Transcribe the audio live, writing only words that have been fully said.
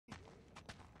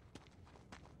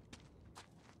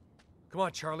Come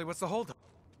on, Charlie, what's the holdup?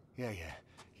 Yeah.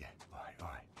 All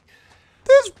right.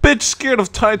 This bitch scared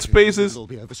of tight spaces. It'll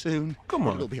be over soon. Come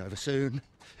on. It'll be over soon.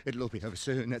 It'll all be over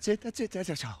soon. That's it.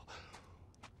 That's all.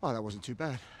 Oh, that wasn't too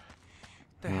bad. What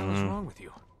the hell is wrong with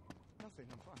you? Nothing,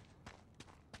 I'm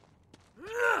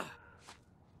fine.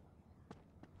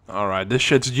 All right, this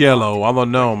shit's yellow. I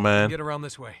don't know, man. Get around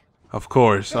this way. Of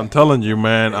course, I'm telling you,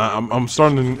 man. I'm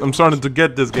starting to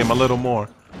get this game a little more.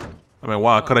 I mean,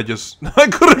 wow, I could have just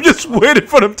waited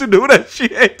for them to do that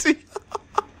shit.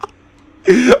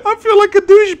 I feel like a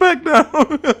douchebag now.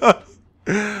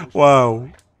 Wow.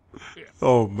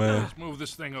 Oh man. Let's move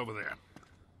this thing over there.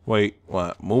 Wait,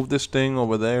 what? Move this thing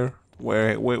over there?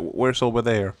 Where's over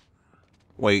there?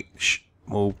 Wait, shh.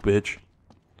 Move, bitch.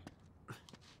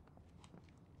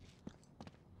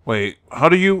 Wait, how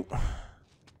do you...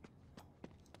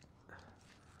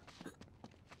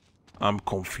 I'm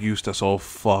confused as all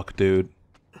fuck, dude.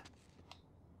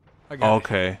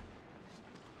 Okay.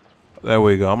 There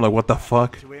we go. I'm like, what the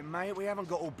fuck? Mate, we haven't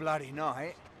got all bloody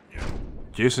night.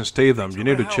 Jason Statham, you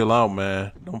need to chill out,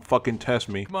 man. Don't fucking test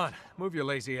me. Come on, move your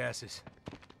lazy asses.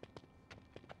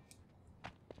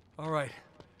 All right.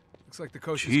 Looks like the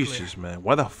coast is clear. Jesus, man.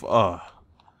 Why the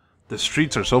the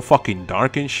streets are so fucking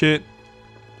dark and shit.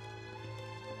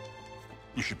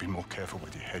 You should be more careful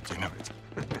with your head, you know it.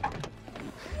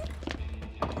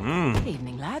 Good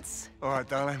evening, lads. All right,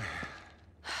 darling.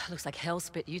 Looks like hell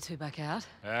spit you two back out.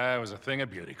 It was a thing of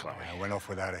beauty, Chloe. I went off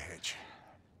without a hitch.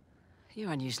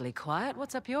 You're unusually quiet.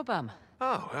 What's up your bum?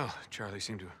 Oh, well, Charlie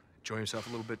seemed to enjoy himself a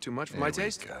little bit too much for my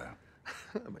taste.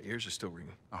 My ears are still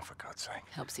ringing. Oh, for God's sake.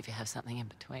 Helps if you have something in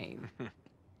between.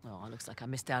 Oh, looks like I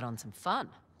missed out on some fun.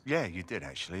 Yeah, you did,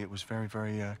 actually. It was very,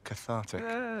 very cathartic.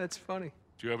 That's funny.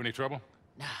 Do you have any trouble?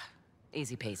 Nah,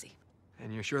 easy peasy.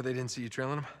 And you're sure they didn't see you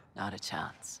trailing him? Not a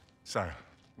chance. So,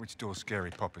 which door's scary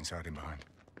pop inside him behind?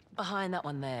 Behind that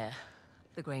one there.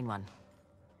 The green one.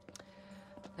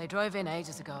 They drove in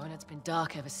ages ago and it's been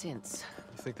dark ever since.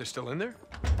 You think they're still in there?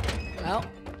 Well,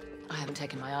 I haven't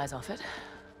taken my eyes off it.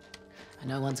 And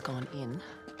no one's gone in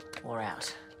or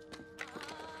out.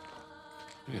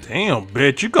 Damn,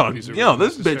 bitch, you got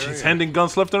this bitch is handing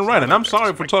guns left and right, and I'm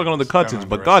sorry for talking on the cutscenes,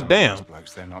 but goddamn.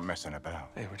 They're not messing about.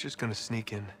 Hey, we're just gonna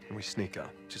sneak in and we sneak out,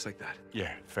 just like that.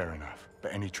 Yeah, fair enough.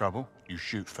 But any trouble, you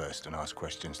shoot first and ask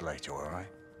questions later, all right?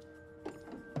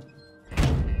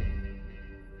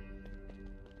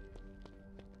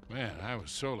 Man, I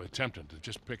was sorely tempted to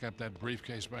just pick up that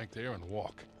briefcase back there and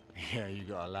walk. Yeah, you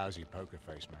got a lousy poker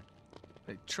face, man.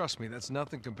 Hey, trust me, that's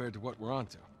nothing compared to what we're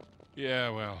onto. Yeah,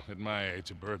 well, at my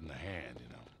age, a bird in the hand, you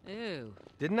know. Ew.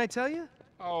 Didn't I tell you?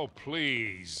 Oh,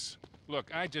 please.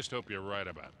 Look, I just hope you're right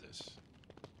about this.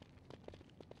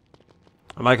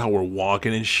 I like how we're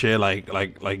walking and shit, like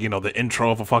you know, the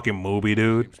intro of a fucking movie,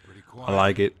 dude. I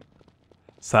like it.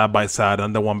 Side by side,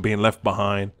 and the one being left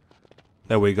behind.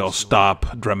 There we go.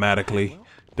 Stop dramatically.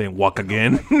 Then walk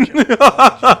again.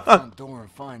 Front door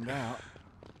and find out.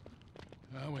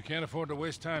 Well, we can't afford to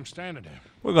waste time standing here.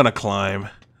 We're gonna climb.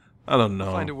 I don't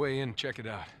know. Find a way in, check it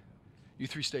out. You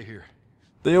three stay here.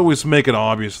 They always make it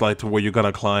obvious, like, to where you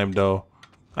gotta climb, though.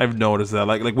 I've noticed that.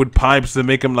 Like with pipes, they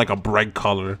make them like a bright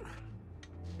color.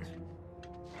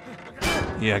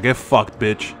 Yeah, get fucked,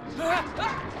 bitch. You right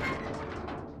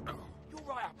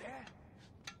up there?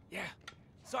 Yeah.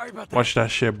 Sorry about that. Watch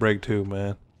that shit break too,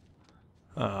 man.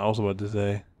 I was about to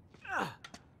say.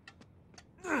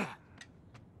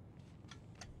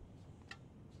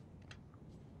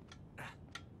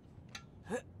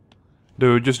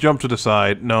 Dude, just jump to the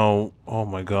side. No. Oh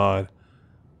my god.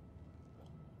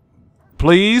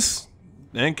 Please?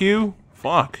 Thank you?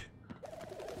 Fuck.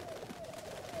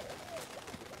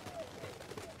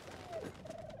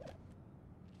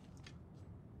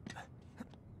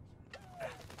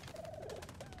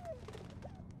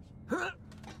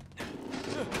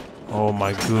 Oh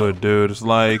my good, dude. It's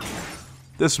like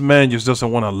this man just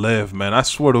doesn't want to live, man. I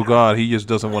swear to God, he just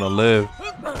doesn't want to live.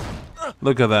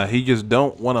 Look at that. He just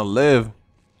don't want to live.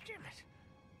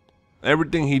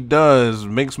 Everything he does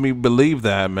makes me believe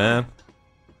that, man.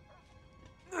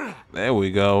 There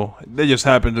we go. There just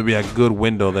happened to be a good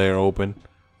window there open.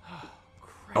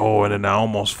 Oh, and then I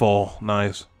almost fall.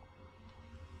 Nice.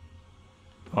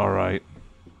 Alright.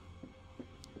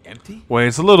 Empty? Wait,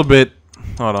 it's a little bit...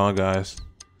 Hold on, guys.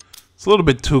 It's a little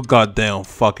bit too goddamn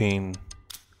fucking...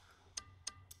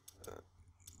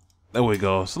 There we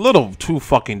go. It's a little too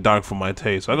fucking dark for my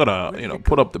taste. So I gotta, you know,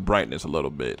 put up the brightness a little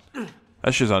bit.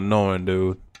 That shit's annoying,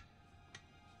 dude.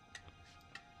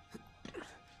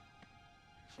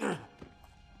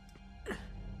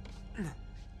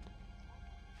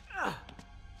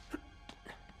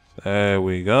 There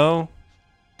we go.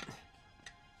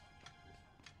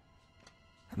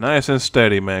 Nice and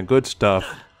steady, man. Good stuff.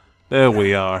 There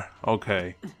we are.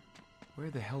 Okay.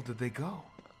 Where the hell did they go?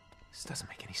 This doesn't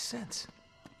make any sense.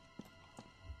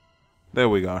 There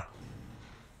we go.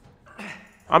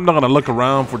 I'm not gonna look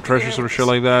around for treasures or shit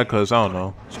like that, cause I don't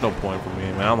know. It's no point for me,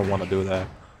 man. I don't want to do that.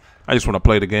 I just want to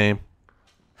play the game.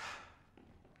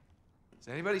 Does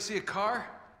anybody see a car?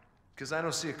 Because I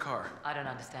don't see a car. I don't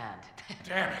understand.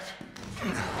 Damn it.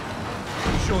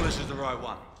 You sure this is the right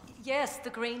one? Yes, the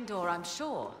green door, I'm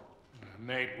sure.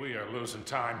 Nate, we are losing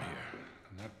time here.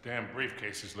 And that damn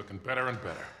briefcase is looking better and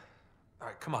better. All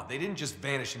right, come on. They didn't just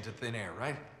vanish into thin air,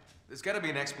 right? There's got to be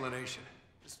an explanation.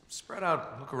 Just spread out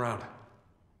and look around.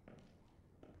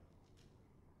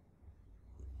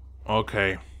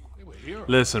 Okay. They were here.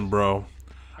 Listen, bro.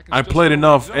 can I still played smell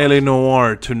enough the exhaust. LA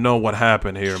Noire to know what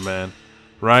happened here, man.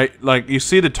 Right? Like, you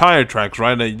see the tire tracks,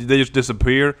 right? They just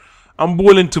disappear. I'm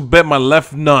willing to bet my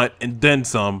left nut and then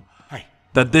some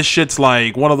that this shit's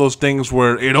like one of those things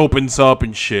where it opens up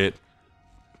and shit.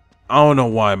 I don't know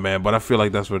why, man, but I feel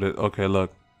like that's what it... Okay,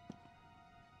 look.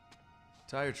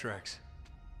 Tire tracks.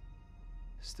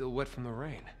 Still wet from the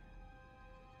rain.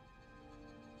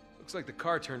 Looks like the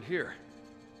car turned here.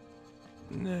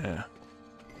 Yeah.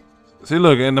 See,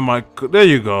 look, into my... There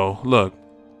you go. Look.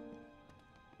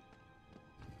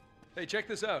 Hey, check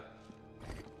this out.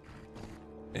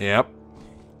 Yep.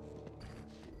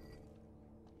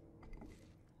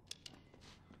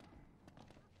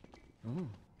 Oh,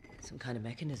 some kind of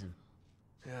mechanism.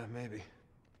 Yeah, maybe.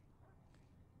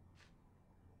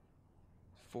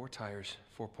 4 tires,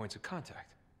 4 points of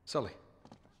contact. Sully,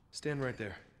 stand right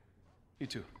there. You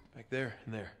two, back there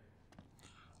and there.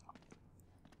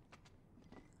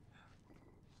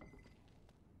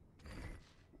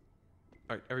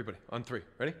 All right, everybody, on 3.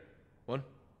 Ready? 1,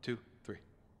 2, 3.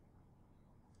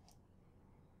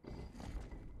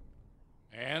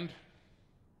 And?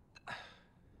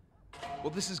 Well,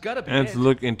 this has got to be And it. to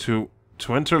look into...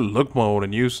 To enter look mode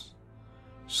and use...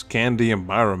 Scan the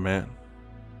environment.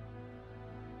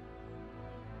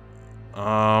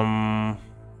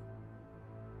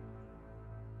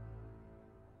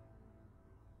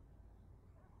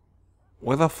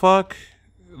 What the fuck?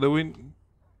 Do we...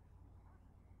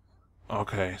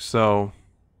 Okay, so...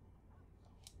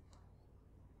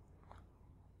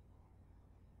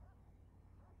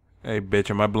 Hey,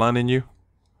 bitch, am I blinding you?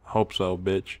 Hope so,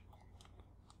 bitch.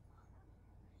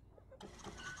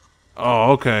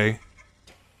 Oh, okay.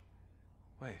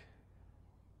 Wait,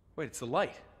 it's the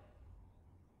light.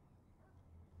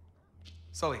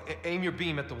 Sully, aim your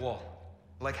beam at the wall.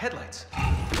 Like headlights.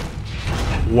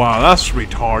 Wow, that's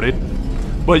retarded.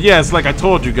 But yeah, it's like I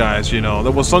told you guys, you know,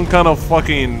 there was some kind of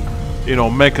fucking, you know,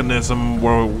 mechanism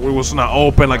where it was not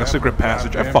open like a secret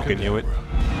passage. I fucking knew it.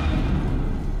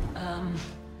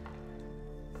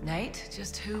 Nate,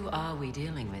 just who are we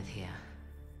dealing with here?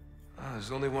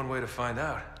 There's only one way to find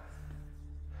out.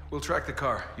 We'll track the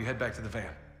car. You head back to the van.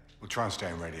 We'll try and stay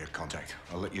in radio contact.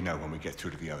 I'll let you know when we get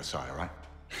through to the other side, all right?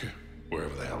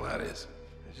 Wherever the hell that is.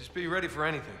 Just be ready for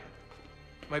anything.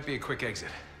 Might be a quick exit.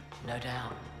 No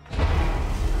doubt.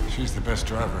 She's the best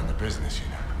driver in the business, you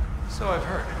know. So I've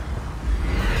heard.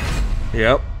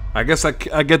 Yep. I guess I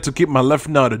get to keep my left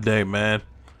nut today, man.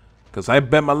 Because I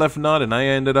bet my left nut and I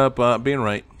ended up being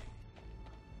right.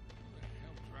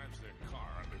 Who drives their car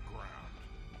underground?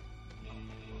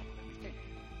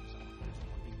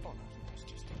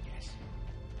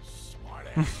 Smart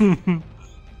ass.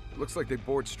 Looks like they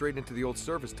bored straight into the old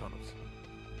service tunnels.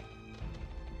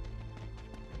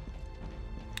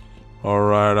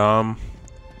 Alright,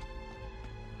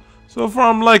 so far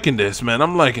I'm liking this, man.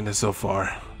 I'm liking this so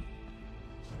far.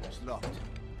 It's locked.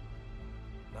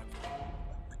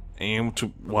 Aim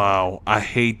to... Wow. I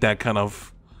hate that kind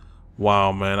of...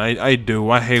 Wow, man. I do.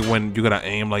 I hate when you gotta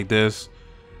aim like this.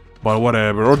 But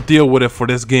whatever. Or deal with it for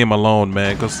this game alone,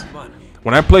 man. Because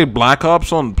when I played Black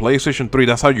Ops on PlayStation 3,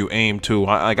 that's how you aim, too.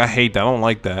 I hate that. I don't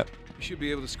like that. You should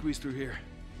be able to squeeze through here.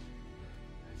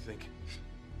 I think.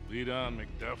 Lead on,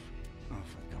 McDuff. Oh,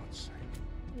 for God's sake.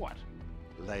 What?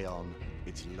 Lay on.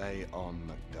 It's lay on,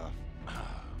 Macduff.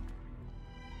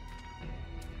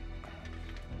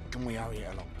 Can we hurry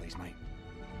it along, please, mate?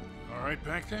 All right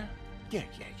back there? Yeah,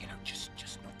 you know, just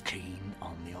not keen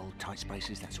on the old tight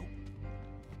spaces, that's all.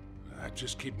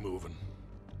 Just keep moving.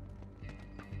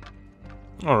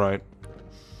 Alright.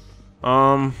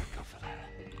 So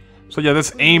yeah,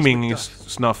 this aiming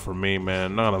is not for me,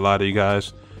 man. Not gonna lie to you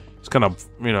guys. It's kind of,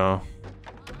 you know...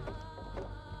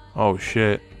 Oh,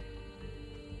 shit.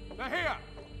 They're here!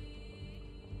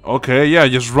 Okay, yeah,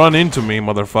 just run into me,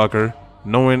 motherfucker.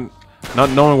 Not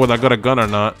knowing whether I got a gun or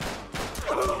not.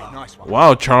 Nice one.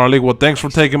 Wow, Charlie. Well, thanks for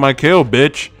taking my kill,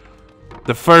 bitch.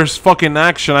 The first fucking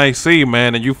action I see,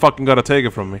 man, and you fucking gotta take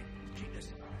it from me.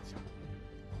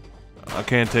 I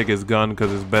can't take his gun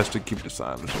because it's best to keep the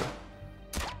silencer.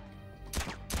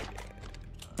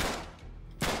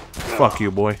 Fuck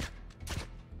you, boy.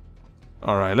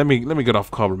 Alright, let me get off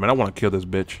cover, man. I want to kill this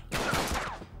bitch.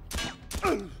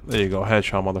 There you go,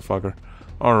 headshot, motherfucker.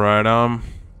 Alright,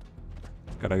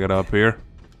 gotta get up here.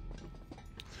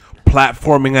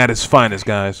 Platforming at its finest,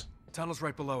 guys. Tunnel's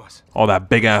right below us. Oh, that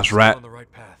big ass rat. On the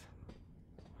right path.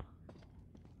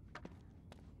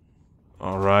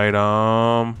 Alright,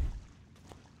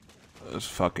 let's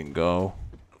fucking go.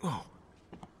 Oh,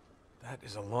 that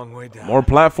is a long way down. More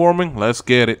platforming? Let's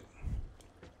get it.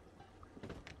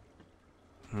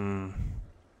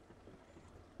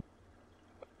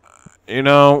 You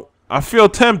know, I feel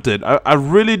tempted. I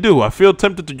really do. I feel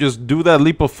tempted to just do that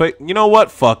leap of faith. You know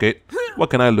what? Fuck it. What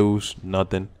can I lose?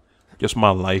 Nothing. Just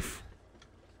my life.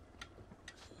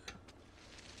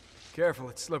 Careful,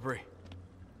 it's slippery.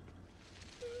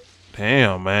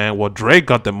 Damn, man. Well, Drake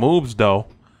got the moves, though.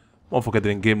 Motherfucker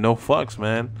didn't give no fucks,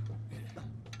 man.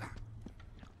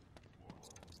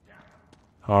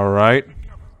 Alright.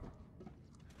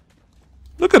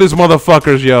 Look at these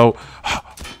motherfuckers, yo.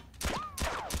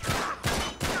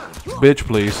 Bitch,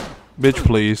 please. Bitch,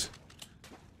 please.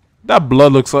 That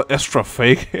blood looks so extra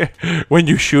fake. When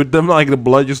you shoot them, like the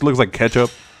blood just looks like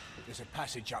ketchup. There's a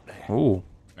passage up there. Ooh.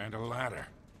 And a ladder.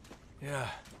 Yeah.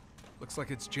 Looks like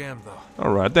it's jammed, though.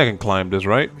 Alright, I can climb this,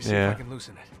 right? Let me see if I can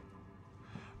loosen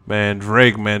it. Man,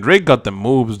 Drake got the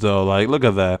moves, though. Like, look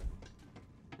at that.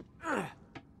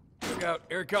 Look out,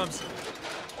 here it comes.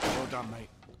 Well done, mate.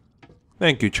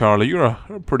 Thank you, Charlie. You're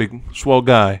a pretty swell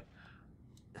guy.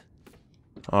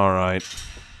 Alright.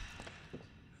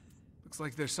 Looks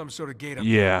like there's some sort of gate up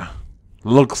Yeah.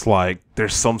 Looks like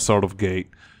there's some sort of gate.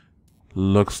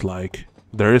 Looks like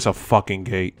there is a fucking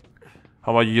gate.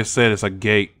 How about you just said it's a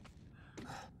gate?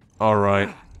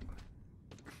 Alright.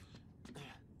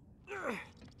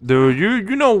 Dude,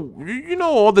 you know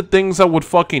all the things I would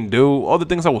fucking do, all the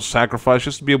things I would sacrifice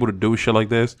just to be able to do shit like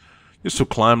this, just to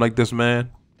climb like this,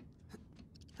 man.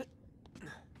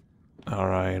 All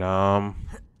right,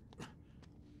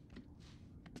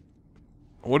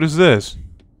 what is this?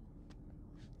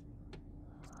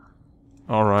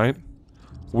 All right,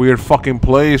 weird fucking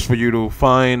place for you to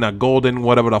find a golden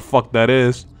whatever the fuck that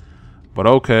is, but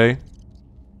okay.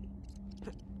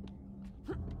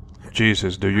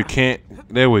 Jesus, dude, you can't.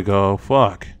 There we go.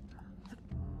 Fuck.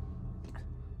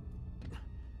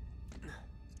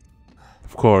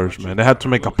 Of course, man. They had to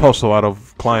make a puzzle out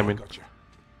of climbing.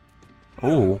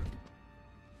 Ooh.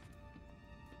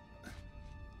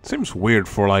 Seems weird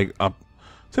for like a.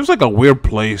 Seems like a weird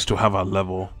place to have a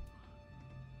level.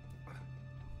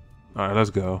 All right, let's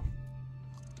go.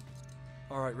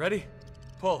 All right, ready?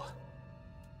 Pull.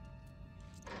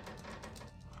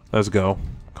 Let's go.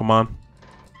 Come on.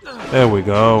 There we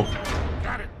go.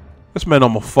 This man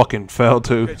almost fucking fell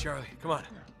too. Okay, Charlie, come on.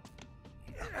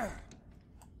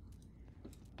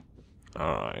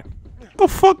 Alright. The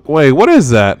fuck? Wait, what is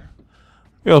that?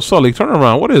 Yo, Sully, turn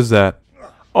around. What is that?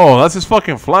 Oh, that's his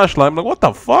fucking flashlight. I'm like, what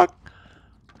the fuck?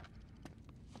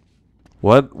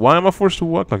 What? Why am I forced to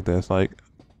walk like this? Like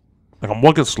I'm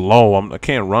walking slow. I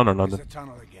can't run or nothing. There's a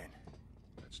tunnel again.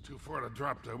 That's too far to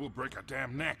drop there. We'll break our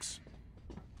damn necks.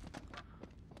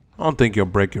 I don't think you'll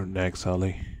break your neck,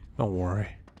 Sully. Don't worry.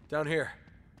 Down here.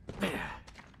 Where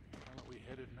are we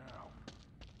headed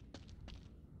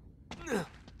now?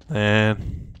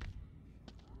 And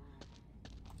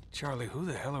Charlie, who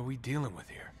the hell are we dealing with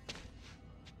here?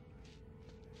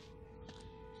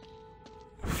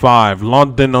 5,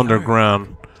 London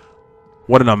Underground.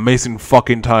 What an amazing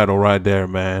fucking title right there,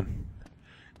 man.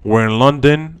 We're in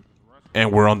London,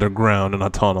 and we're underground in a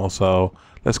tunnel, so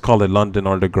let's call it London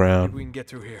Underground. We can get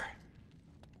through here.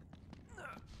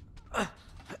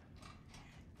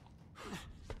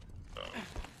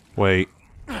 Wait.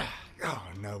 Oh,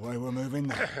 no way we're moving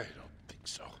there. I don't think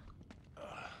so.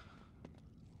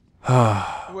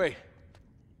 Wait.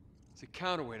 There's a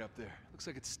counterweight up there. Looks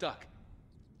like it's stuck.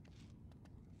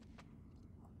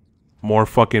 More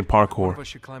fucking One of parkour. us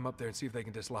should climb up there and see if they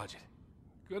can dislodge it.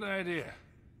 Good idea.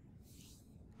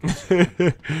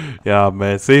 Yeah,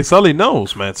 man. See, Sully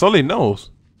knows, man. Sully knows.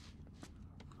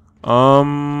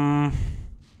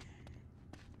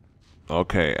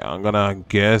 Okay, I'm gonna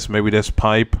guess maybe this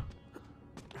pipe.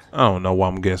 I don't know what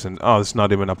I'm guessing. Oh, it's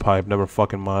not even a pipe. Never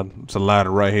fucking mind. It's a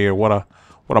ladder right here. What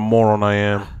a moron I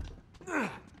am.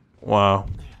 Wow.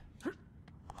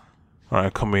 All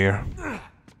right, come here.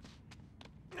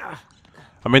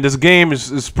 I mean, this game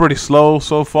is pretty slow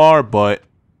so far, but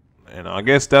you know, I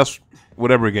guess that's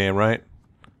with every game, right?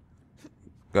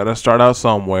 Gotta start out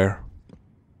somewhere.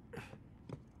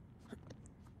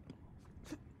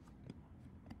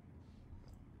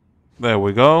 There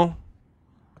we go.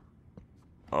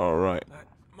 Alright.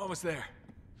 I'm almost there.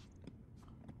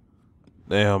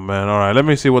 Damn, man. Alright, let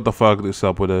me see what the fuck is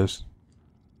up with this.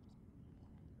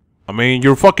 I mean,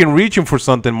 you're fucking reaching for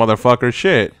something, motherfucker.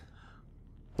 Shit.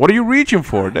 What are you reaching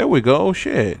for? There we go.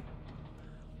 Shit.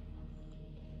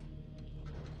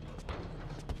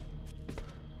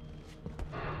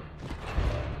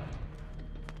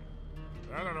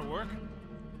 That ought to work.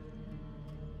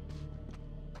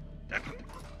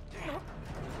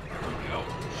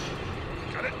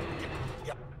 Got it?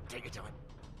 Yep, take your time.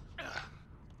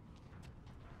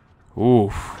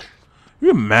 Oof. You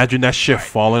imagine that shit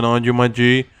falling on you, my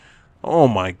G? Oh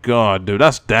my god, dude.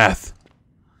 That's death.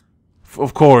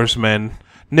 Of course, man.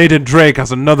 Nathan Drake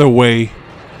has another way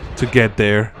to get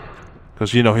there.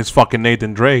 Because, you know, he's fucking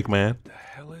Nathan Drake, man. What the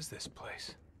hell is this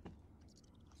place?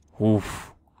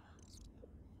 Oof.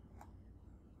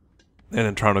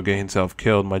 Nathan trying to get himself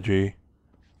killed, my G.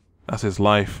 That's his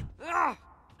life.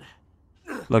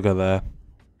 Look at that.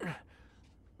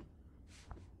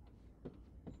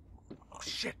 Oh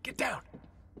shit, get down.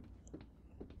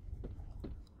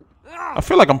 I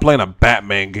feel like I'm playing a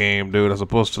Batman game, dude, as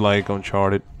opposed to like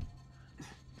Uncharted.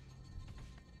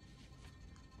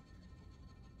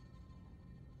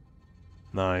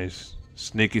 Nice.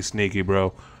 Sneaky, sneaky,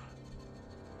 bro.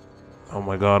 Oh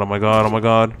my god, oh my god, oh my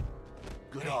god.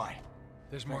 Good eye.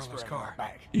 There's Marlo's car.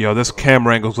 Yo, this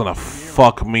camera angle's gonna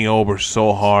fuck me over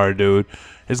so hard, dude.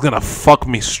 It's gonna fuck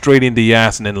me straight in the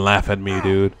ass and then laugh at me,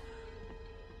 dude.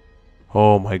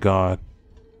 Oh my god.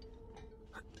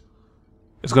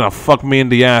 It's gonna fuck me in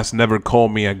the ass and never call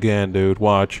me again, dude.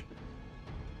 Watch.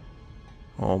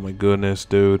 Oh my goodness,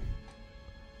 dude.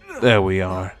 There we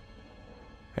are.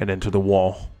 And then to the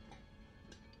wall.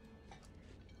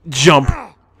 Jump!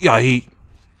 Yeah,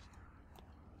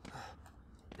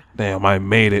 Damn, I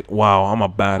made it. Wow, I'm a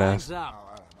badass.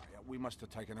 We must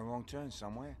have taken a wrong turn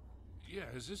somewhere. Yeah,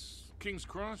 is this King's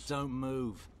Cross? Don't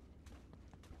move.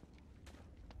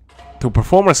 To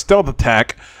perform a stealth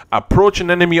attack, approach an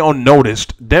enemy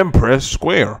unnoticed, then press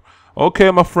square.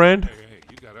 Okay, my friend. Hey,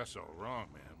 you got us all wrong,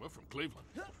 man. We're from Cleveland.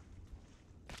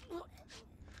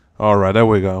 Alright, there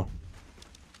we go.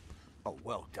 Oh,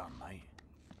 well done, mate.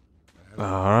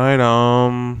 Alright,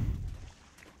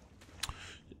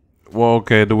 well,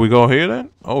 okay, do we go here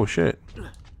then? Oh, shit.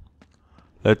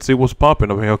 Let's see what's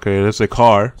popping over here. Okay, there's a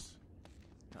car.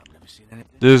 I've never seen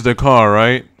anything. This is the car,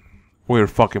 right? Weird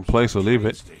fucking place to leave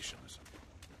it. Stations.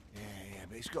 Yeah,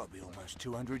 but it's got to be almost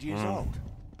 200 years old.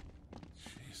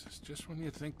 Jesus, just when you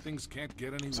think things can't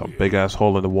get any It's a weirder. big ass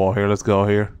hole in the wall here. Let's go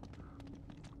here.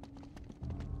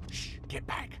 Shh, get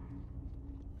back.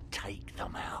 Take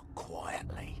them out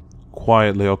quietly.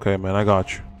 Quietly, okay, man. I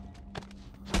got you.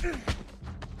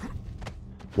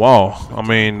 Wow, I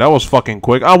mean, that was fucking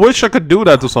quick. I wish I could do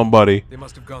that to somebody. They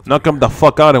must have gone through Knock him here. the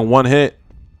fuck out in one hit.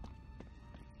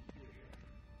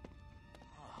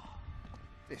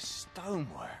 This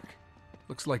stonework.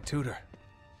 Looks like Tudor.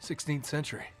 16th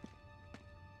century.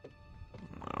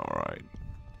 Alright.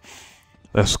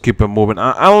 Let's keep it moving.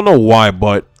 I don't know why,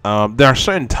 but there are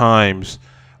certain times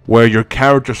where your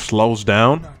character slows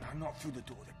down. No, not through the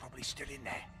door. They're probably still in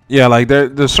there. Yeah, like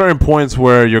there's certain points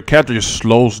where your character just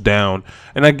slows down.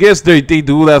 And I guess they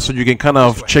do that so you can kind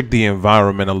of check the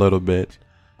environment a little bit.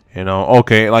 You know,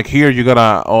 okay, like here you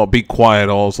gotta be quiet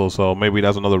also, so maybe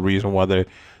that's another reason why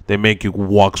they make you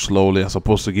walk slowly as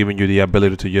opposed to giving you the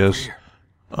ability to just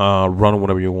run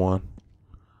whenever you want.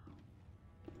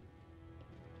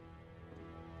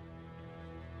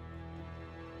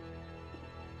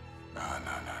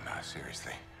 No,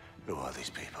 seriously. Who are these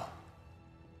people?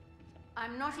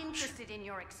 I'm not interested in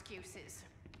your excuses.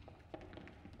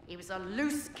 He was a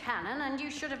loose cannon, and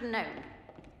you should have known.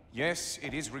 Yes,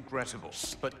 it is regrettable,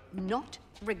 but Not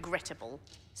regrettable,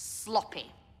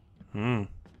 sloppy.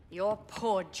 Your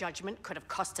poor judgment could have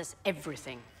cost us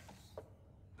everything.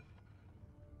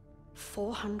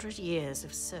 400 years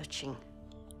of searching.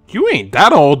 You ain't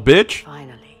that old, bitch.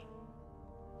 Finally,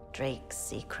 Drake's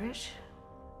secret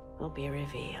will be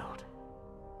revealed.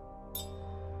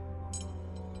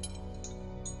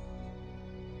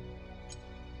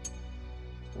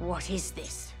 What is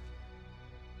this?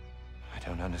 I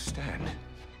don't understand.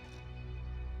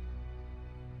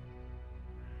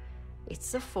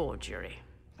 It's a forgery.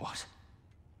 What?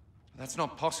 That's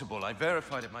not possible. I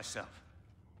verified it myself.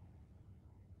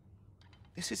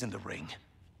 This isn't the ring.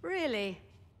 Really?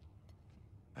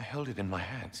 I held it in my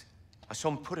hands. I saw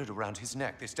him put it around his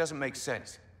neck. This doesn't make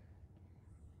sense.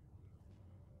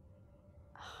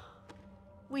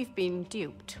 We've been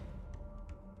duped.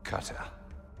 Cutter.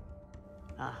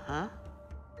 Uh-huh.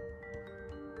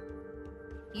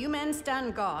 You men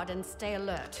stand guard and stay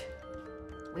alert.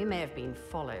 We may have been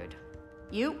followed.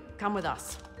 You, come with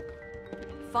us.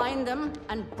 Find them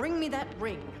and bring me that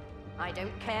ring. I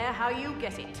don't care how you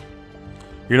get it.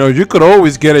 You know, you could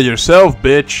always get it yourself,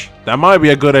 bitch. That might be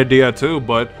a good idea too,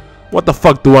 but what the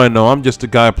fuck do I know? I'm just a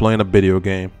guy playing a video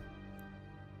game.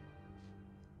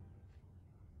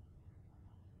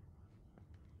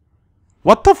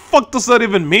 What the fuck does that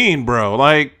even mean, bro?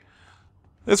 Like,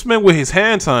 this man with his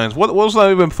hand signs. What does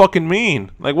that even fucking mean?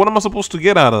 Like, what am I supposed to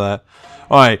get out of that?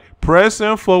 Alright, press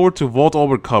and forward to vault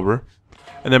over cover.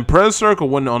 And then press circle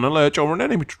when on the ledge over an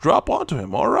enemy to drop onto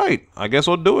him. Alright, I guess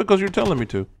I'll do it because you're telling me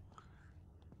to.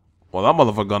 Well, that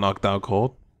motherfucker got knocked out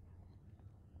cold.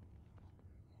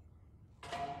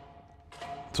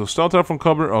 So stealth attack from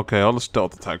cover. Okay, I'll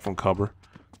stealth attack from cover.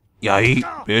 Yay,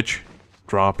 bitch.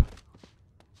 Drop.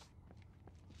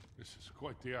 This is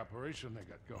quite the operation they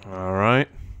got going. Alright.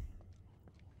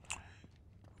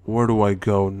 Where do I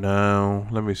go now?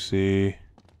 Let me see.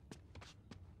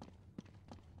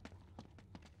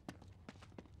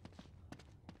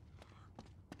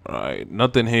 Alright,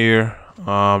 nothing here.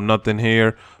 Nothing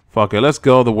here. Fuck it, let's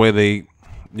go the way they,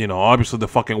 you know, obviously the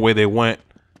fucking way they went.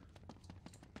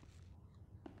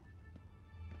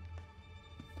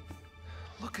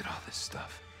 Look at all this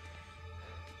stuff.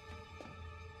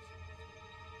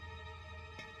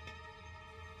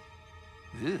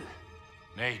 Ugh.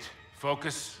 Nate,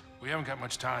 focus. We haven't got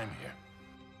much time here.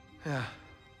 Yeah.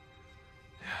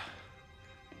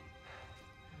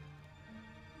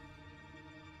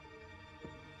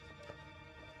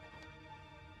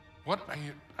 What are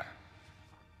you...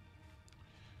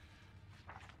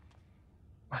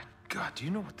 My God, do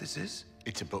you know what this is?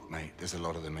 It's a book, mate. There's a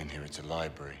lot of them in here. It's a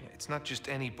library. It's not just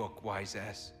any book, wise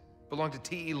ass. Belonged to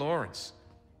T.E. Lawrence.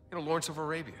 You know, Lawrence of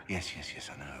Arabia. Yes,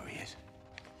 I know who he is.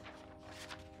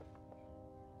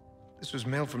 This was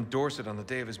mailed from Dorset on the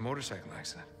day of his motorcycle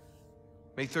accident.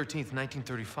 May 13th,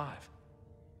 1935.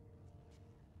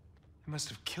 They must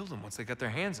have killed him once they got their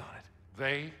hands on it.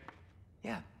 They?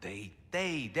 Yeah, they,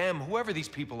 them, whoever these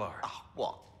people are. Oh,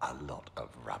 what a lot of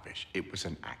rubbish. It was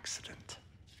an accident.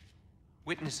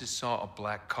 Witnesses saw a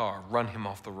black car run him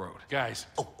off the road. Guys.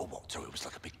 Oh, what? So it was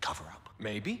like a big cover-up?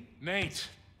 Maybe. Nate.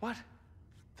 What?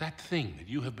 That thing that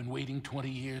you have been waiting 20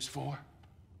 years for?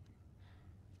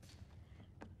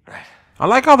 Right. I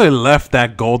like how they left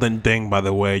that golden thing, by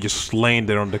the way, just laying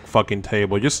there on the fucking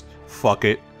table. Just fuck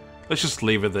it. Let's just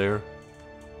leave it there.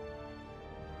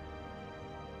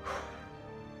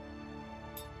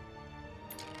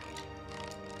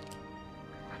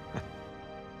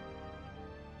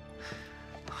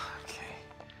 Okay.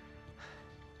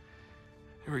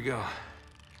 Here we go.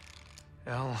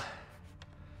 L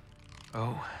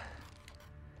O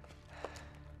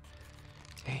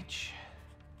H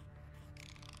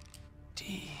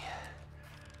D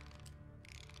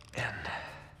N.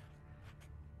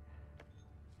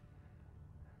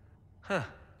 Huh.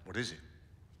 What is it?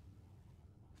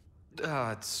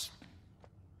 It's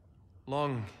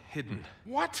long hidden.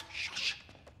 What? Shush.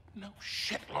 No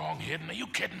shit, long hidden. Are you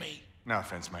kidding me? No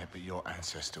offense, mate, but your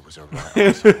ancestor was a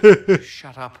rat.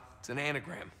 Shut up. It's an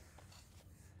anagram.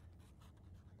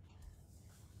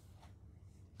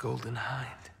 Golden Hind.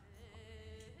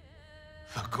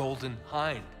 The Golden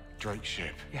Hind. Drake's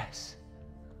ship. Yes.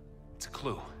 It's a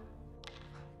clue.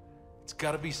 It's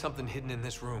gotta be something hidden in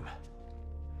this room.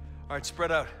 Alright,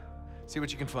 spread out. See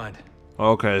what you can find.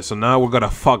 Okay, so now we're gonna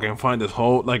fucking find this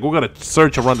whole, like, we're gonna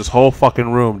search around this whole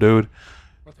fucking room, dude.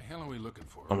 What the hell are we looking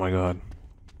for? Oh my god.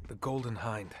 The Golden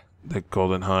Hind. The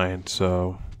Golden Hind,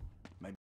 so...